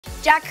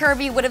Jack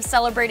Kirby would have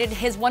celebrated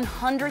his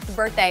 100th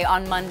birthday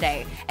on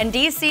Monday, and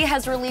DC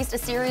has released a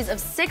series of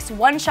 6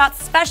 one-shot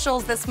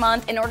specials this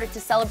month in order to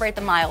celebrate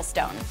the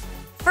milestone.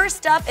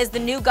 First up is the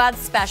New Gods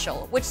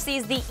special, which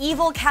sees the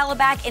evil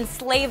Calabac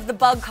enslave the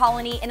bug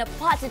colony in a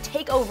plot to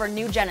take over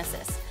New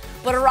Genesis.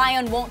 But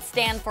Orion won't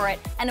stand for it,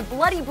 and a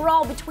bloody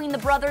brawl between the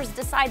brothers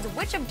decides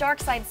which of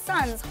Darkseid's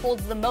sons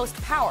holds the most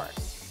power.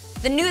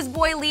 The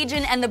Newsboy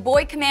Legion and the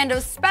Boy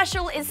Commandos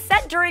special is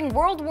set during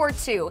World War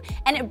II,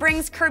 and it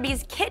brings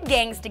Kirby's kid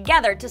gangs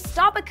together to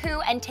stop a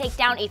coup and take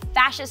down a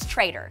fascist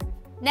traitor.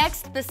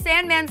 Next, the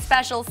Sandman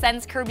special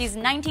sends Kirby's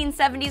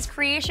 1970s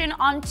creation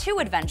on 2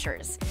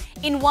 adventures.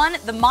 In one,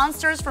 the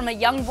monsters from a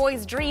young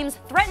boy's dreams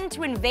threaten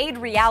to invade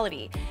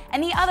reality,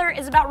 and the other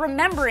is about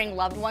remembering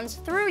loved ones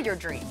through your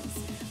dreams.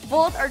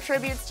 Both are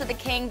tributes to the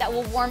king that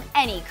will warm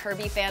any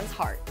Kirby fan's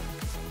heart.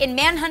 In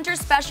Manhunter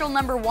Special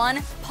number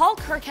 1, Paul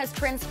Kirk has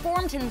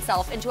transformed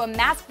himself into a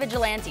masked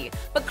vigilante,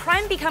 but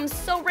crime becomes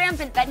so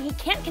rampant that he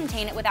can't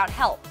contain it without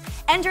help.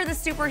 Enter the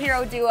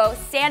superhero duo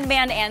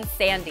Sandman and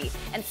Sandy,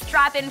 and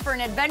strap in for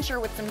an adventure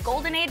with some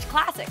Golden Age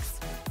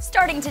classics.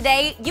 Starting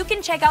today, you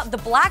can check out the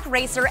Black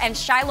Racer and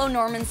Shiloh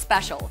Norman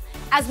special.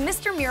 As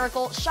Mr.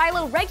 Miracle,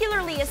 Shiloh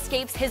regularly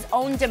escapes his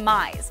own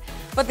demise,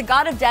 but the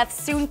God of Death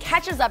soon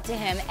catches up to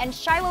him, and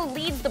Shiloh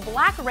leads the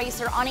Black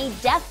Racer on a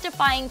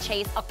death-defying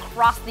chase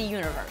across the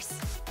universe.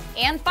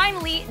 And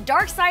finally,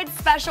 Darkseid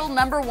Special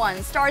number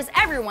 1 stars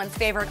everyone's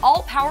favorite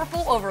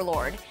all-powerful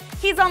overlord.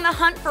 He's on the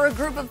hunt for a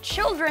group of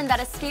children that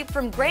escaped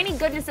from Granny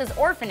Goodness's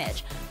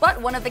orphanage, but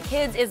one of the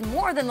kids is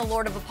more than the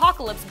Lord of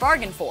Apocalypse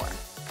bargained for.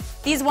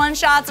 These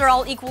one-shots are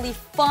all equally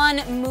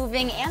fun,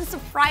 moving, and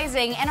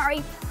surprising, and are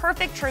a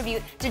perfect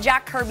tribute to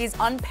Jack Kirby's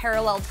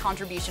unparalleled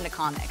contribution to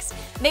comics.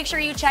 Make sure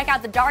you check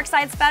out the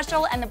Darkseid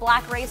special and the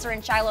Black Racer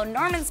and Shiloh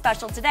Norman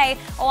special today,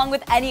 along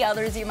with any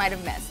others you might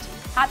have missed.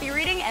 Happy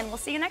reading, and we'll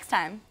see you next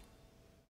time.